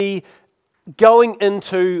going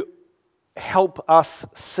into help us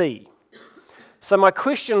see. So my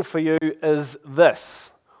question for you is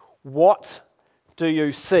this: what do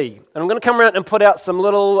you see? And I'm going to come around and put out some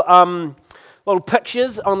little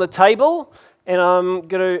pictures on the table, and I'm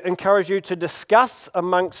going to encourage you to discuss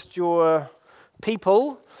amongst your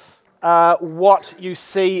people what you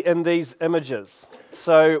see in these images.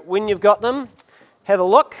 So when you've got them, have a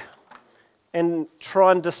look and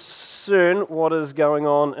try and discern what is going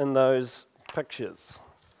on in those pictures.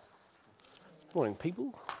 Morning,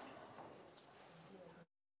 people.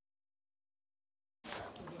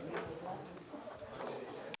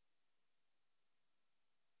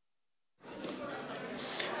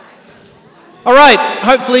 All right,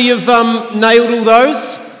 hopefully you've nailed all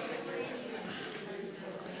those.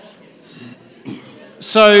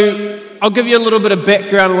 So I'll give you a little bit of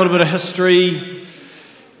background, a little bit of history,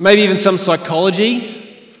 maybe even some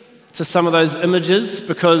psychology to some of those images,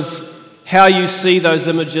 because how you see those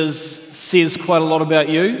images says quite a lot about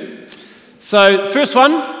you. So first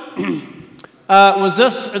one was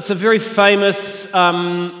this. It's a very famous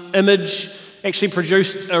image, actually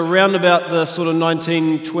produced around about the sort of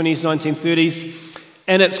 1920s, 1930s,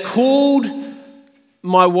 and it's called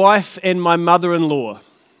My Wife and My Mother-in-Law,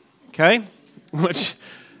 okay, which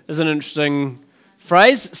is an interesting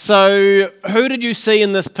phrase. So who did you see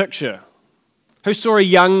in this picture? Who saw a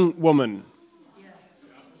young woman?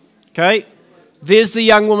 Okay, there's the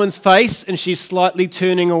young woman's face, and she's slightly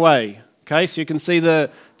turning away, okay, so you can see the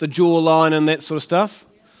jawline and that sort of stuff.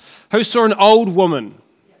 Who saw an old woman?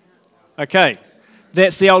 Okay,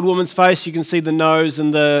 that's the old woman's face. You can see the nose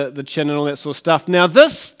and the chin and all that sort of stuff. Now,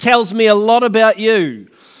 this tells me a lot about you.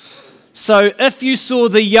 So, if you saw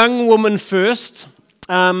the young woman first,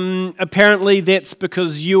 apparently that's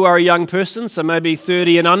because you are a young person, so maybe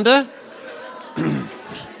 30 and under.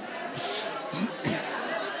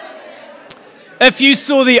 If you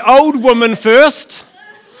saw the old woman first,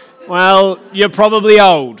 well, you're probably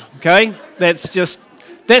old, okay? That's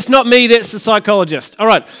not me, that's the psychologist. All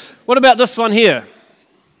right. What about this one here?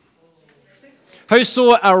 Who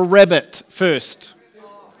saw a rabbit first?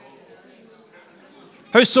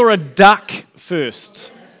 Who saw a duck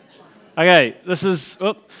first? Okay, this is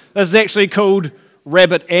actually called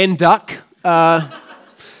Rabbit and Duck. And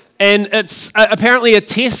it's apparently a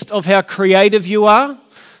test of how creative you are.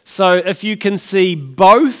 So if you can see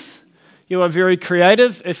both, you are very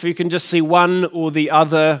creative. If you can just see one or the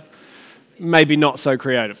other, maybe not so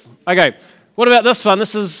creative. Okay. What about this one?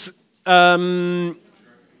 This is,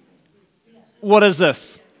 what is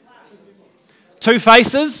this? Two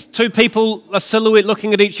faces, two people, a silhouette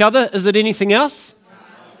looking at each other. Is it anything else?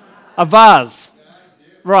 A vase.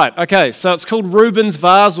 Right, okay, so it's called Rubens'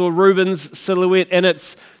 vase or Rubens' silhouette, and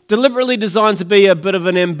it's deliberately designed to be a bit of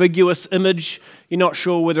an ambiguous image. You're not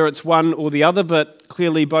sure whether it's one or the other, but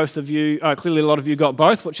clearly a lot of you got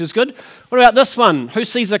both, which is good. What about this one? Who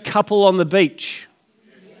sees a couple on the beach?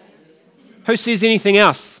 Who sees anything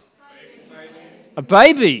else? A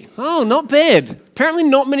baby. Oh, not bad. Apparently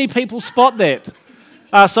not many people spot that.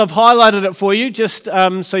 So I've highlighted it for you, just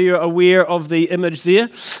so you're aware of the image there.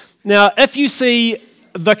 Now, if you see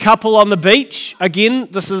the couple on the beach, again,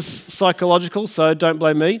 this is psychological, so don't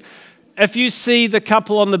blame me. If you see the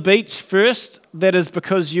couple on the beach first, that is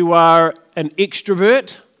because you are an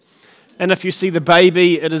extrovert. And if you see the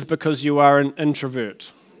baby, it is because you are an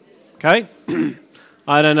introvert. Okay?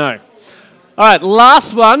 I don't know. All right,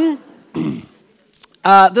 last one.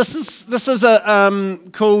 This is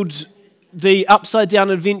called The Upside Down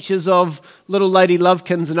Adventures of Little Lady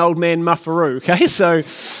Lovekins and Old Man Muffaroo. Okay, so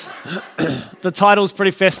the title's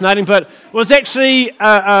pretty fascinating, but it was actually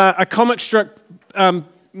a comic strip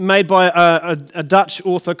made by a Dutch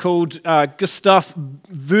author called Gustav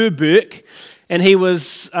Verbeek, and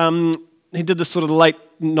he did this sort of the late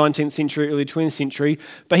 19th century, early 20th century,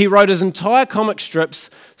 but he wrote his entire comic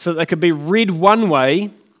strips so that they could be read one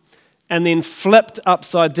way and then flipped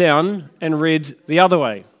upside down and read the other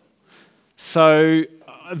way. So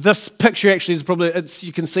this picture actually is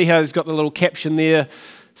you can see how he's got the little caption there.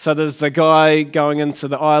 So there's the guy going into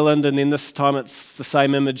the island, and then this time it's the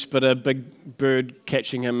same image, but a big bird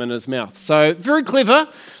catching him in his mouth. So very clever,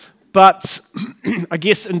 but I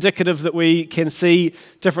guess indicative that we can see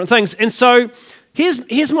different things. And so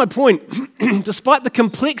here's my point. Despite the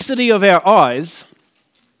complexity of our eyes,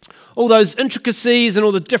 all those intricacies and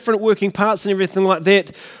all the different working parts and everything like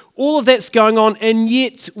that, all of that's going on, and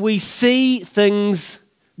yet we see things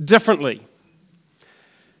differently.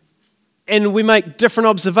 And we make different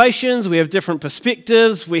observations, we have different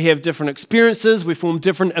perspectives, we have different experiences, we form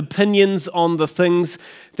different opinions on the things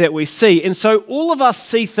that we see. And so all of us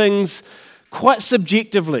see things quite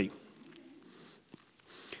subjectively.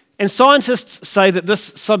 And scientists say that this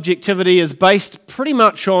subjectivity is based pretty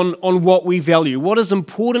much on what we value. What is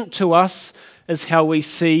important to us is how we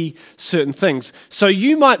see certain things. So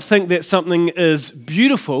you might think that something is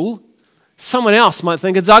beautiful, someone else might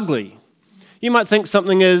think it's ugly. You might think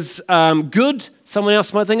something is good, someone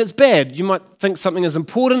else might think it's bad. You might think something is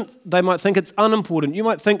important, they might think it's unimportant. You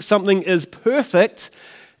might think something is perfect,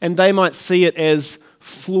 and they might see it as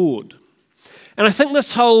flawed. And I think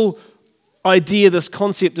this whole idea, this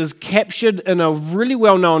concept is captured in a really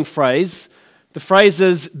well-known phrase. The phrase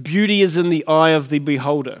is, beauty is in the eye of the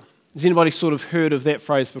beholder. Has anybody sort of heard of that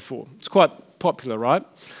phrase before? It's quite popular, right?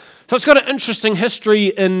 So it's got an interesting history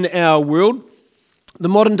in our world. The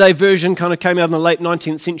modern day version kind of came out in the late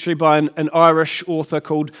 19th century by an Irish author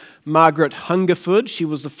called Margaret Hungerford. She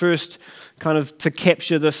was the first kind of to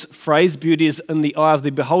capture this phrase, beauty is in the eye of the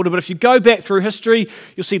beholder. But if you go back through history,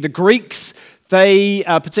 you'll see the Greeks, they,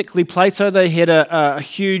 particularly Plato, they had a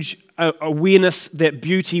huge awareness that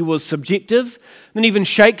beauty was subjective. Then even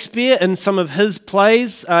Shakespeare, in some of his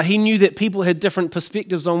plays, he knew that people had different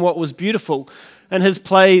perspectives on what was beautiful. In his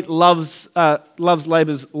play, Love's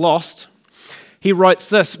Labour's Lost, he writes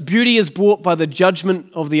this: beauty is bought by the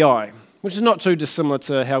judgment of the eye, which is not too dissimilar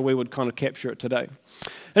to how we would kind of capture it today.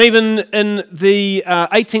 And even in the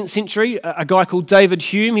 18th century, a guy called David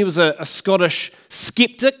Hume, he was a Scottish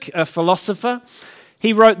skeptic, a philosopher.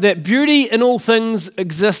 He wrote that beauty in all things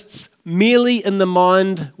exists merely in the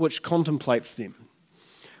mind which contemplates them,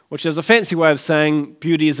 which is a fancy way of saying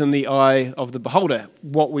beauty is in the eye of the beholder.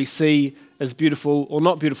 What we see is beautiful or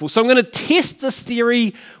not beautiful. So I'm going to test this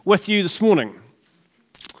theory with you this morning.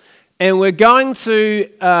 And we're going to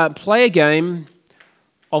play a game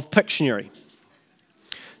of Pictionary.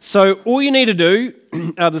 So all you need to do,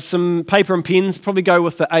 there's some paper and pens, probably go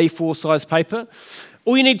with the A4 size paper.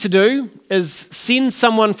 All you need to do is send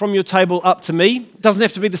someone from your table up to me. It doesn't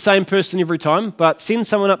have to be the same person every time, but send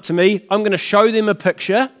someone up to me. I'm going to show them a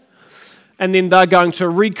picture, and then they're going to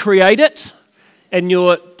recreate it, and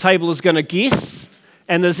your table is going to guess.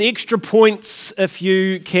 And there's extra points if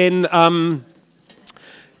you can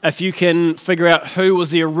figure out who was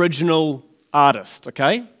the original artist,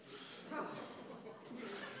 okay?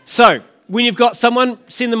 So, when you've got someone,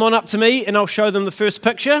 send them on up to me and I'll show them the first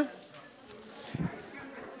picture.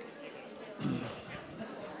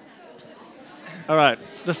 All right,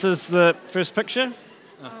 this is the first picture.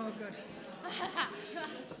 Oh, good.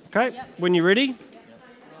 Okay, when you're ready.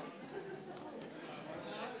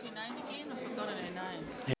 What's your name again? I've forgotten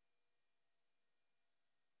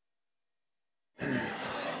her name.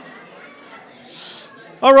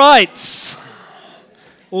 All right,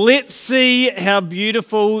 let's see how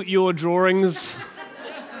beautiful your drawings.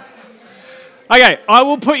 Okay, I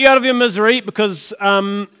will put you out of your misery because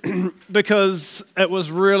it was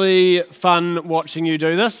really fun watching you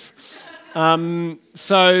do this.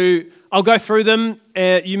 So I'll go through them.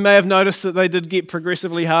 You may have noticed that they did get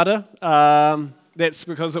progressively harder. That's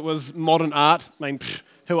because it was modern art. I mean,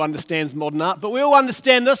 who understands modern art? But we all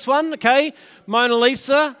understand this one, okay? Mona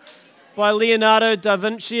Lisa by Leonardo da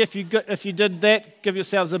Vinci. If you did that, give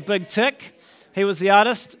yourselves a big tick. He was the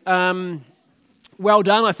artist. Well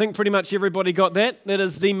done. I think pretty much everybody got that. That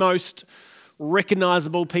is the most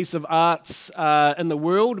recognizable piece of art in the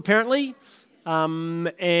world, apparently.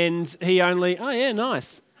 And he only... Oh, yeah,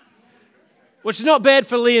 nice. Which is not bad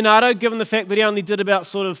for Leonardo, given the fact that he only did about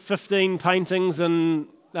sort of 15 paintings and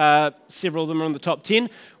several of them are in the top 10.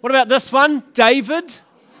 What about this one? David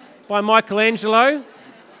by Michelangelo.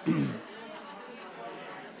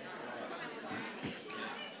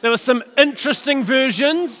 There were some interesting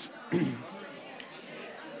versions.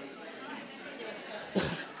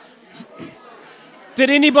 Did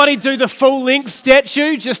anybody do the full-length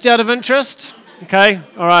statue, just out of interest? Okay,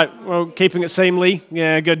 all right, well, keeping it seemly.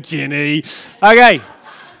 Yeah, good, Jenny. Okay,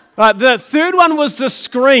 right, the third one was the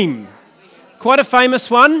Scream. Quite a famous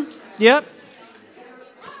one, yep.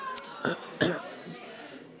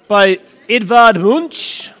 By Edvard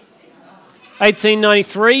Munch,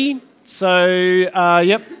 1893. So,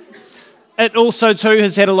 yep. It also, too,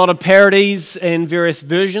 has had a lot of parodies and various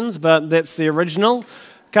versions, but that's the original.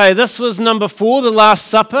 Okay, this was number 4, The Last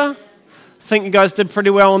Supper. I think you guys did pretty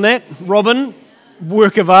well on that. Robin,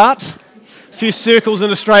 work of art. A few circles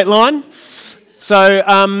in a straight line.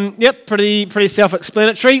 So, yep, pretty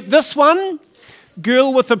self-explanatory. This one,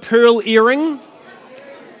 Girl with a Pearl Earring.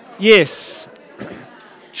 Yes.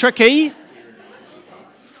 Tricky.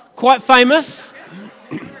 Quite famous.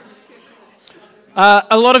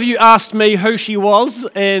 A lot of you asked me who she was,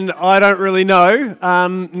 and I don't really know.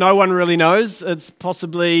 No one really knows. It's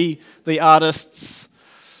possibly the artist's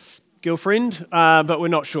girlfriend, but we're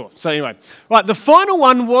not sure. So anyway, right, the final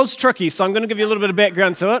one was tricky, so I'm going to give you a little bit of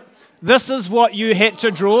background to it. This is what you had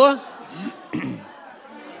to draw.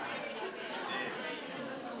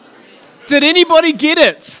 Did anybody get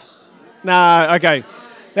it? No, okay.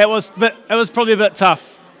 It was probably a bit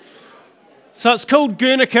tough. So it's called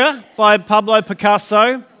Guernica by Pablo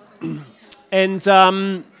Picasso,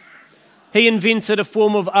 and he invented a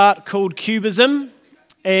form of art called Cubism,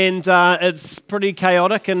 and it's pretty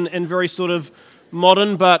chaotic and very sort of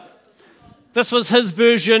modern, but this was his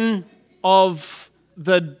version of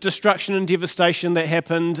the destruction and devastation that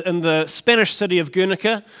happened in the Spanish city of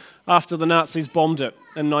Guernica after the Nazis bombed it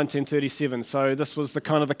in 1937. So this was the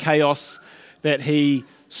kind of the chaos that he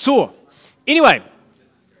saw. Anyway,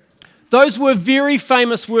 those were very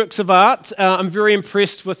famous works of art. I'm very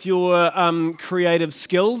impressed with your creative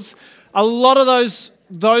skills. A lot of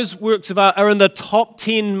those works of art are in the top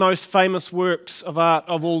 10 most famous works of art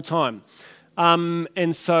of all time.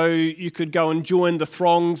 And so you could go and join the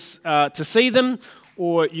throngs to see them,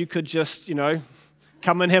 or you could just,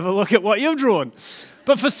 come and have a look at what you've drawn.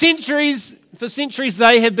 But for centuries,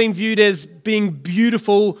 they have been viewed as being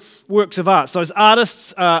beautiful works of art. So those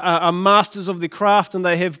artists are masters of their craft, and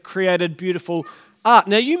they have created beautiful art.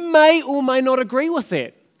 Now, you may or may not agree with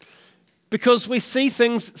that, because we see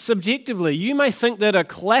things subjectively. You may think that a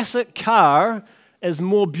classic car is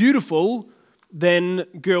more beautiful than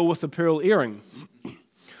Girl with a Pearl Earring.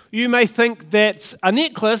 You may think that a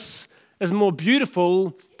necklace is more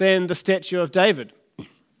beautiful than the statue of David.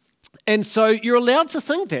 And so you're allowed to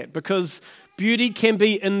think that, because beauty can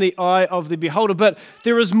be in the eye of the beholder. But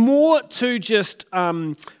there is more to just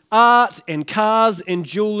art and cars and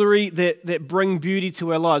jewellery that bring beauty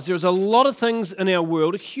to our lives. There's a lot of things in our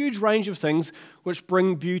world, a huge range of things, which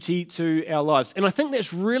bring beauty to our lives. And I think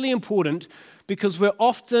that's really important, because we're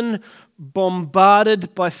often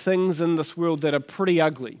bombarded by things in this world that are pretty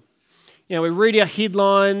ugly. We read our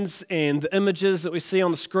headlines and the images that we see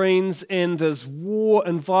on the screens, and there's war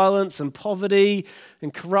and violence and poverty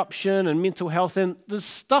and corruption and mental health, and there's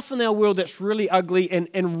stuff in our world that's really ugly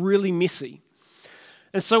and really messy.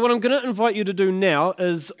 And so what I'm going to invite you to do now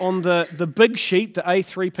is, on the big sheet, the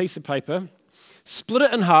A3 piece of paper, split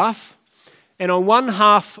it in half, and on one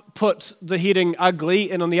half put the heading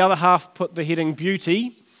ugly, and on the other half put the heading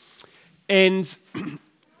beauty, and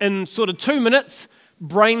in sort of 2 minutes,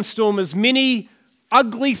 brainstorm as many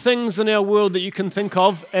ugly things in our world that you can think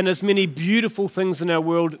of, and as many beautiful things in our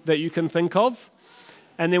world that you can think of,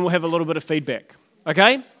 and then we'll have a little bit of feedback.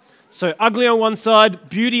 Okay? So ugly on one side,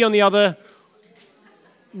 beauty on the other.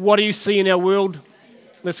 What do you see in our world?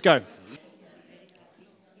 Let's go.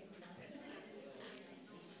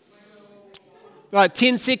 Right,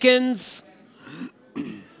 10 seconds.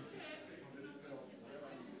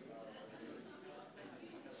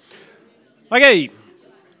 Okay.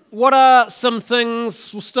 What are some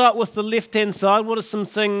things, we'll start with the left-hand side, what are some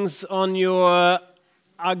things on your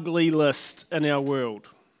ugly list in our world?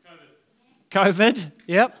 COVID,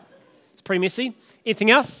 yep, it's pretty messy.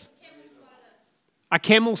 Anything else? A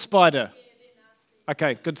camel spider.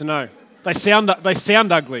 Okay, good to know. They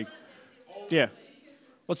sound ugly. Yeah.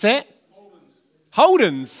 What's that?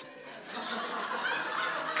 Holdens.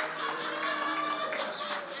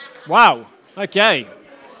 Wow, okay.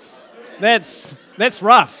 That's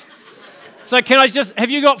rough. So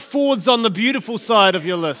have you got Fords on the beautiful side of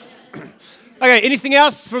your list? Okay, anything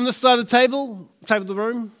else from this side of the table of the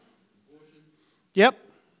room? Yep.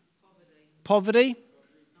 Poverty.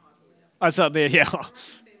 Oh, it's up there, yeah.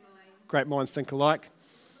 Great minds think alike.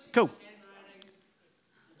 Cool.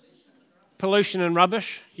 Pollution and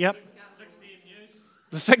rubbish, yep.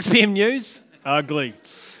 The 6 p.m. news? Ugly.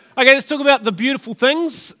 Okay, let's talk about the beautiful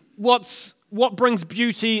things. What brings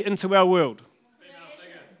beauty into our world?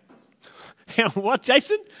 Female figure. What,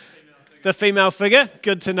 Jason? The female figure.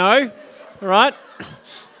 Good to know. All right.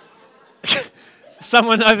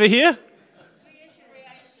 Someone over here?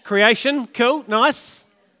 Creation. Cool. Nice.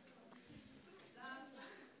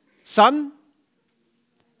 Sun?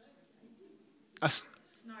 A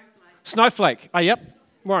snowflake. Oh, yep.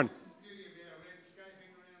 Warren.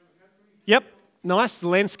 Yep. Nice. The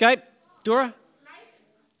landscape. Dora?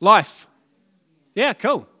 Life. Yeah,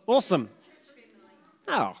 cool. Awesome.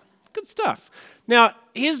 Oh, good stuff. Now,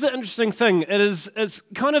 here's the interesting thing. It's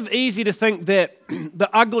kind of easy to think that the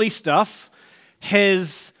ugly stuff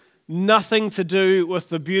has nothing to do with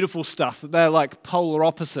the beautiful stuff, that they're like polar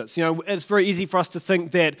opposites. It's very easy for us to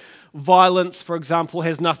think that violence, for example,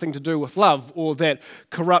 has nothing to do with love, or that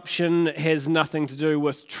corruption has nothing to do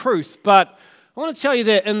with truth. But I want to tell you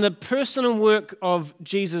that in the person and work of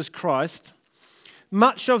Jesus Christ,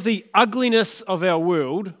 much of the ugliness of our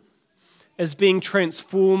world is being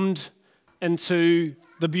transformed into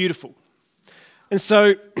the beautiful. And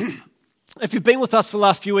so, if you've been with us for the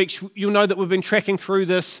last few weeks, you'll know that we've been tracking through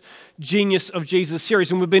this Genius of Jesus series,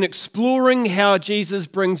 and we've been exploring how Jesus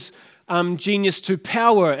brings genius to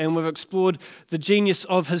power, and we've explored the genius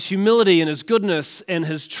of his humility and his goodness and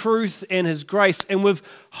his truth and his grace, and we've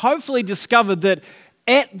hopefully discovered that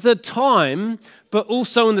at the time, but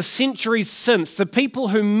also in the centuries since, the people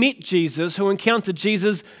who met Jesus, who encountered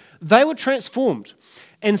Jesus, they were transformed.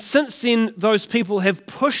 And since then, those people have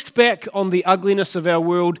pushed back on the ugliness of our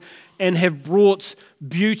world and have brought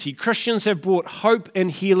beauty. Christians have brought hope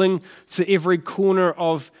and healing to every corner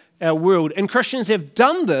of our world. And Christians have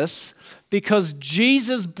done this because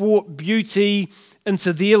Jesus brought beauty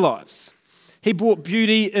into their lives. He brought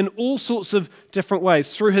beauty in all sorts of different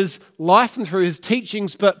ways, through his life and through his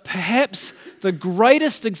teachings, but perhaps the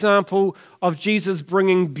greatest example of Jesus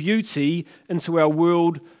bringing beauty into our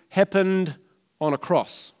world happened on a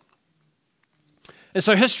cross. And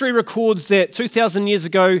so history records that 2,000 years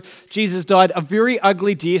ago, Jesus died a very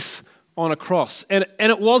ugly death on a cross. And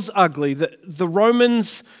it was ugly. The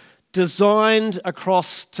Romans designed a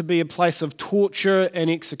cross to be a place of torture and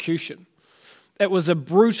execution. It was a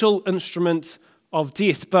brutal instrument of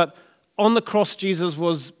death. But on the cross, Jesus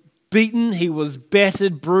was beaten, he was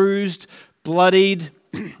battered, bruised, bloodied.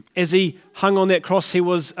 As he hung on that cross, he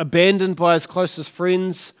was abandoned by his closest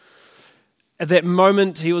friends. At that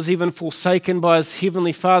moment, he was even forsaken by his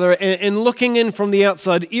heavenly Father. And looking in from the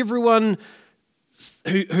outside, everyone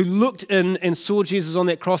who looked in and saw Jesus on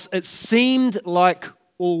that cross, it seemed like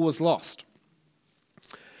all was lost.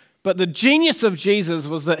 But the genius of Jesus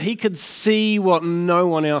was that he could see what no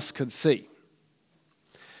one else could see.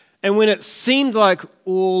 And when it seemed like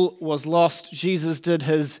all was lost, Jesus did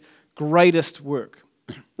his greatest work.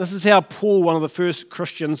 This is how Paul, one of the first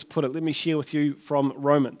Christians, put it. Let me share with you from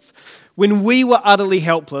Romans. When we were utterly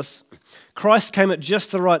helpless, Christ came at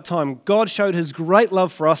just the right time. God showed his great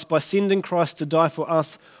love for us by sending Christ to die for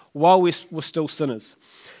us while we were still sinners.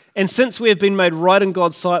 And since we have been made right in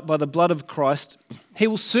God's sight by the blood of Christ, he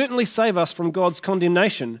will certainly save us from God's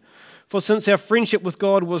condemnation. For since our friendship with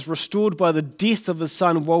God was restored by the death of his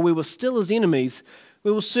Son while we were still his enemies,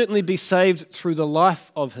 we will certainly be saved through the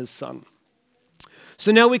life of his Son.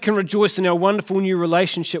 So now we can rejoice in our wonderful new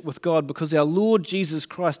relationship with God because our Lord Jesus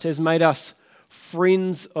Christ has made us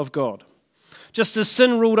friends of God. Just as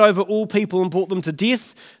sin ruled over all people and brought them to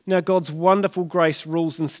death, now God's wonderful grace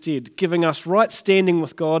rules instead, giving us right standing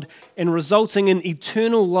with God and resulting in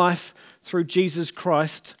eternal life through Jesus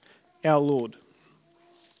Christ, our Lord.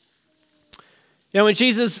 Now, when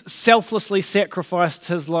Jesus selflessly sacrificed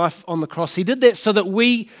his life on the cross, he did that so that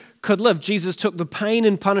we could live. Jesus took the pain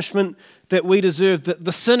and punishment that we deserved,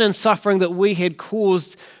 the sin and suffering that we had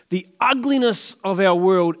caused, the ugliness of our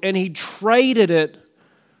world, and he traded it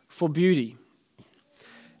for beauty.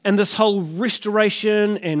 And this whole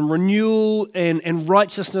restoration and renewal and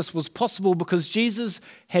righteousness was possible because Jesus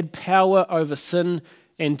had power over sin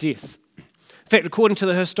and death. In fact, according to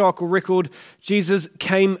the historical record, Jesus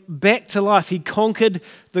came back to life. He conquered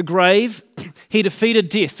the grave. He defeated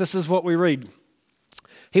death. This is what we read.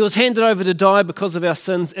 He was handed over to die because of our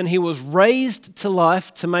sins, and he was raised to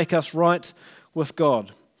life to make us right with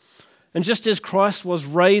God. And just as Christ was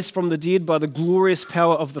raised from the dead by the glorious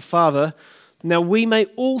power of the Father, now we may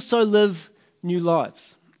also live new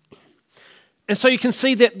lives. And so you can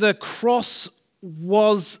see that the cross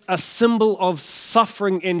was a symbol of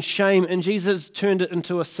suffering and shame, and Jesus turned it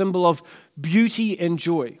into a symbol of beauty and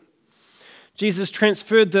joy. Jesus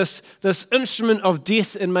transferred this instrument of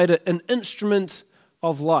death and made it an instrument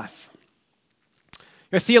of life.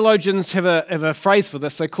 Theologians have a phrase for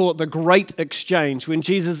this. They call it the Great Exchange, when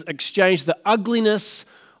Jesus exchanged the ugliness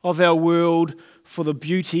of our world for the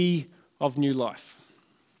beauty of new life.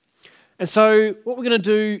 And so what we're going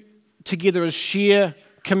to do together is share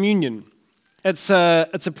communion. It's a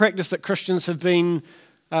practice that Christians have been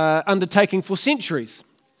undertaking for centuries.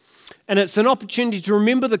 And it's an opportunity to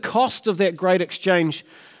remember the cost of that great exchange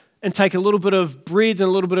and take a little bit of bread and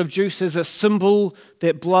a little bit of juice as a symbol,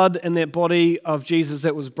 that blood and that body of Jesus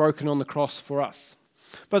that was broken on the cross for us.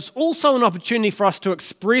 But it's also an opportunity for us to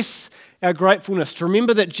express our gratefulness, to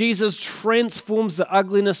remember that Jesus transforms the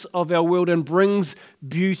ugliness of our world and brings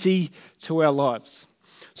beauty to our lives.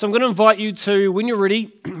 So I'm going to invite you to, when you're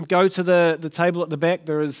ready, go to the table at the back.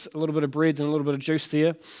 There is a little bit of bread and a little bit of juice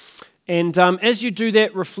there. And as you do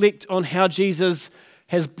that, reflect on how Jesus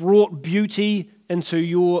has brought beauty into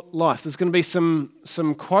your life. There's going to be some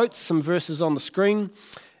quotes, some verses on the screen.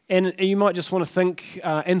 And you might just want to think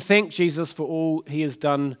and thank Jesus for all he has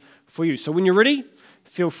done for you. So when you're ready,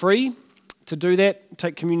 feel free to do that,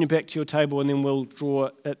 take communion back to your table, and then we'll draw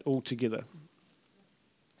it all together.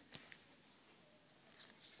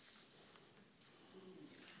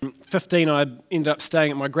 At 15, I ended up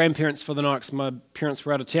staying at my grandparents' for the night because my parents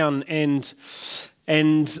were out of town, and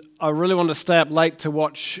I really wanted to stay up late to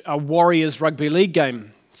watch a Warriors rugby league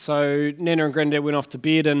game. So Nana and Granddad went off to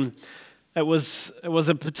bed, and it was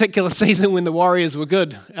a particular season when the Warriors were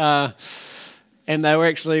good, and they were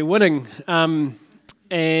actually winning.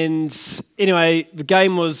 And anyway, the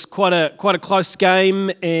game was quite a close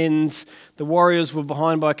game, and the Warriors were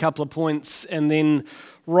behind by a couple of points, and then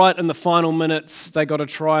right in the final minutes, they got a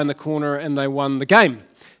try in the corner and they won the game.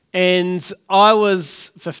 And I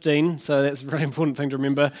was 15, so that's a really important thing to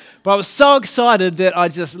remember. But I was so excited that I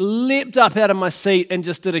just leapt up out of my seat and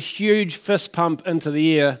just did a huge fist pump into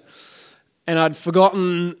the air. And I'd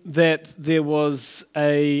forgotten that there was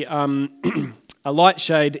a light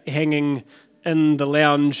shade hanging in the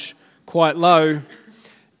lounge quite low.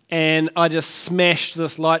 And I just smashed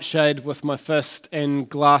this light shade with my fist, and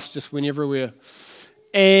glass just went everywhere.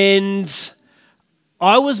 And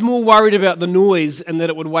I was more worried about the noise and that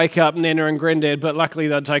it would wake up Nana and Granddad, but luckily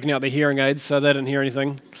they'd taken out their hearing aids, so they didn't hear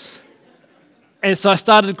anything. And so I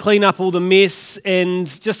started to clean up all the mess and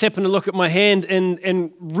just happened to look at my hand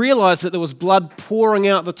and realised that there was blood pouring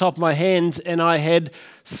out the top of my hand, and I had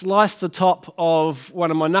sliced the top of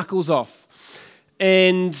one of my knuckles off.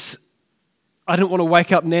 And I didn't want to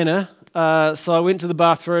wake up Nana, so I went to the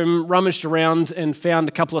bathroom, rummaged around and found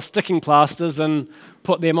a couple of sticking plasters and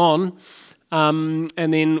put them on. And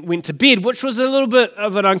then went to bed, which was a little bit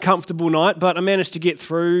of an uncomfortable night, but I managed to get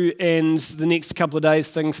through, and the next couple of days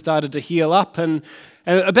things started to heal up. And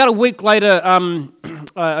about a week later,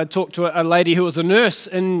 I talked to a lady who was a nurse,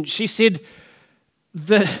 and she said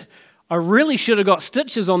that I really should have got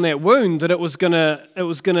stitches on that wound, that it was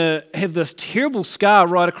gonna have this terrible scar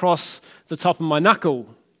right across the top of my knuckle,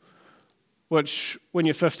 which when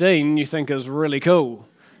you're 15 you think is really cool.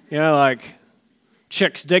 You know, like,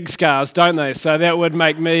 chicks dig scars, don't they? So that would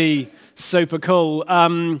make me super cool.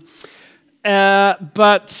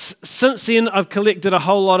 But since then, I've collected a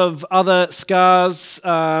whole lot of other scars,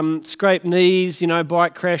 scraped knees,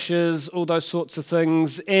 bike crashes, all those sorts of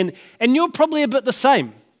things. And you're probably a bit the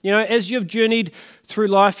same. As you've journeyed through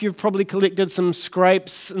life, you've probably collected some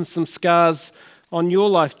scrapes and some scars on your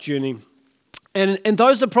life journey. And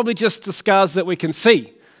those are probably just the scars that we can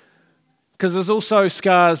see. Because there's also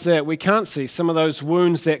scars that we can't see, some of those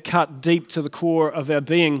wounds that cut deep to the core of our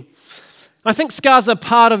being. I think scars are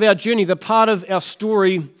part of our journey, they're part of our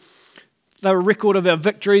story. They're a record of our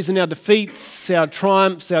victories and our defeats, our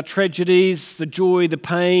triumphs, our tragedies, the joy, the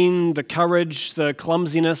pain, the courage, the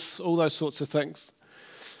clumsiness, all those sorts of things.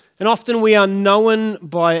 And often we are known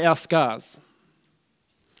by our scars.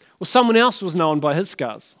 Well, someone else was known by his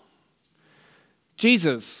scars.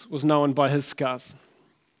 Jesus was known by his scars.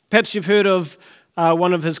 Perhaps you've heard of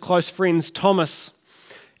one of his close friends, Thomas.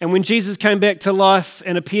 And when Jesus came back to life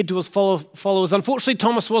and appeared to his followers, unfortunately,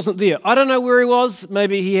 Thomas wasn't there. I don't know where he was.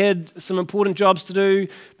 Maybe he had some important jobs to do.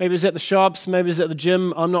 Maybe he was at the shops. Maybe he was at the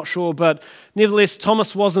gym. I'm not sure. But nevertheless,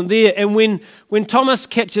 Thomas wasn't there. And when Thomas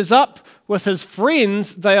catches up with his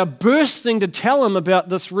friends, they are bursting to tell him about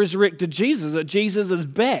this resurrected Jesus, that Jesus is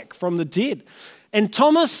back from the dead. And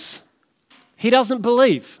Thomas, he doesn't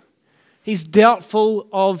believe. He's doubtful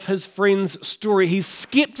of his friend's story. He's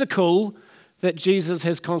skeptical that Jesus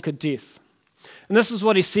has conquered death. And this is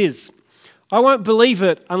what he says: I won't believe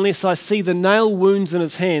it unless I see the nail wounds in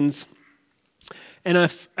his hands, and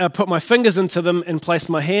I put my fingers into them and place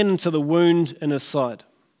my hand into the wound in his side.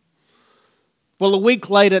 Well, a week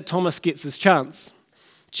later, Thomas gets his chance.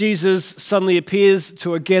 Jesus suddenly appears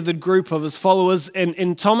to a gathered group of his followers,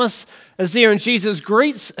 and Thomas is there, and Jesus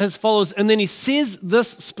greets his followers, and then he says this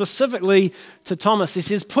specifically to Thomas. He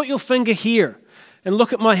says, put your finger here and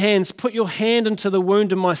look at my hands. Put your hand into the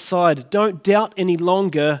wound in my side. Don't doubt any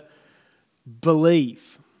longer,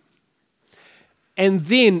 believe. And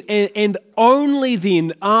then, and only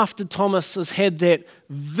then, after Thomas has had that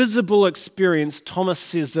visible experience, Thomas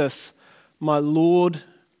says this, my Lord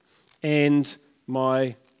and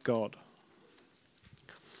my God.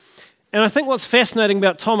 And I think what's fascinating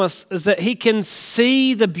about Thomas is that he can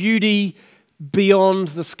see the beauty beyond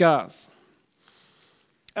the scars.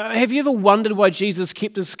 Have you ever wondered why Jesus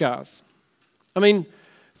kept his scars? I mean,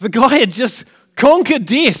 the guy had just conquered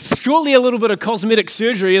death. Surely a little bit of cosmetic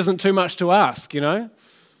surgery isn't too much to ask,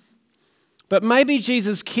 But maybe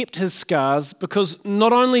Jesus kept his scars because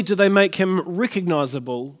not only do they make him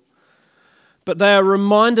recognizable, but they are a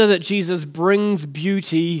reminder that Jesus brings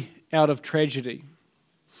beauty out of tragedy.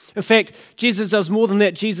 In fact, Jesus does more than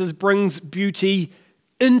that. Jesus brings beauty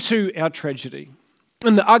into our tragedy.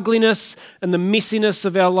 And the ugliness and the messiness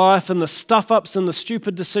of our life and the stuff-ups and the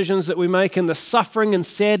stupid decisions that we make and the suffering and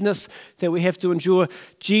sadness that we have to endure,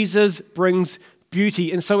 Jesus brings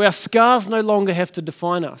beauty. And so our scars no longer have to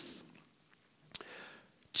define us.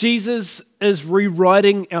 Jesus is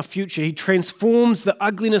rewriting our future. He transforms the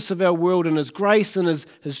ugliness of our world in His grace and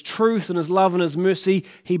His truth and His love and His mercy.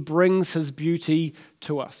 He brings His beauty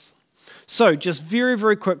to us. So just very,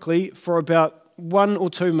 very quickly, for about 1 or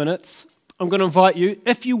 2 minutes, I'm going to invite you,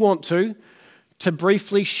 if you want to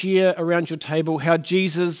briefly share around your table how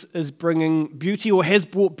Jesus is bringing beauty or has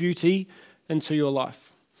brought beauty into your life.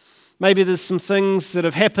 Maybe there's some things that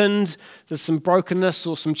have happened, there's some brokenness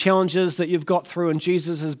or some challenges that you've got through, and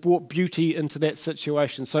Jesus has brought beauty into that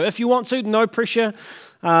situation. So if you want to, no pressure.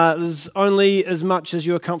 There's only as much as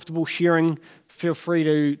you're comfortable sharing. Feel free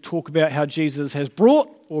to talk about how Jesus has brought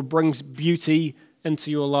or brings beauty into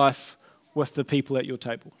your life with the people at your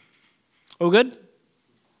table. All good?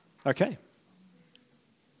 Okay.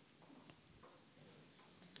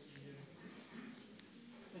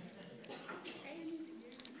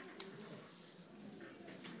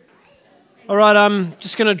 All right, I'm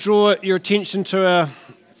just going to draw your attention to our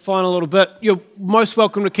final little bit. You're most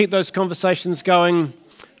welcome to keep those conversations going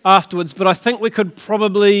afterwards, but I think we could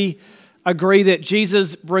probably agree that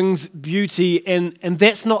Jesus brings beauty, and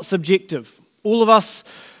that's not subjective. All of us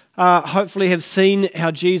hopefully have seen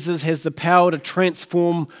how Jesus has the power to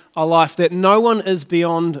transform our life, that no one is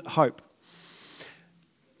beyond hope.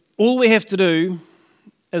 All we have to do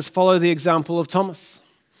is follow the example of Thomas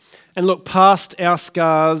and look past our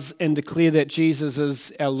scars and declare that Jesus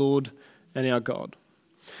is our Lord and our God.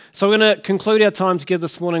 So we're going to conclude our time together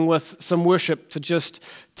this morning with some worship to just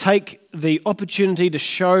take the opportunity to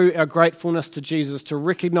show our gratefulness to Jesus, to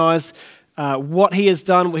recognize what He has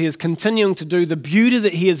done, what He is continuing to do, the beauty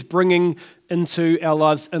that He is bringing into our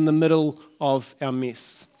lives in the middle of our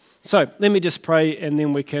mess. So let me just pray and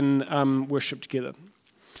then we can worship together.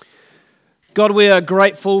 God, we are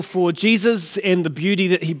grateful for Jesus and the beauty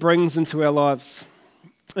that He brings into our lives.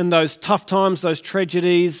 In those tough times, those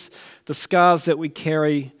tragedies, the scars that we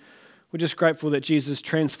carry, we're just grateful that Jesus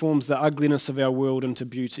transforms the ugliness of our world into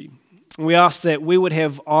beauty. And we ask that we would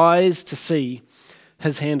have eyes to see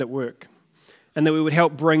His hand at work, and that we would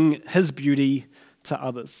help bring His beauty to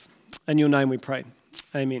others. In your name we pray.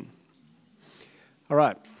 Amen. All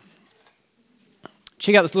right.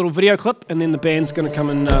 Check out this little video clip, and then the band's going to come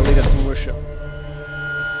and lead us in worship.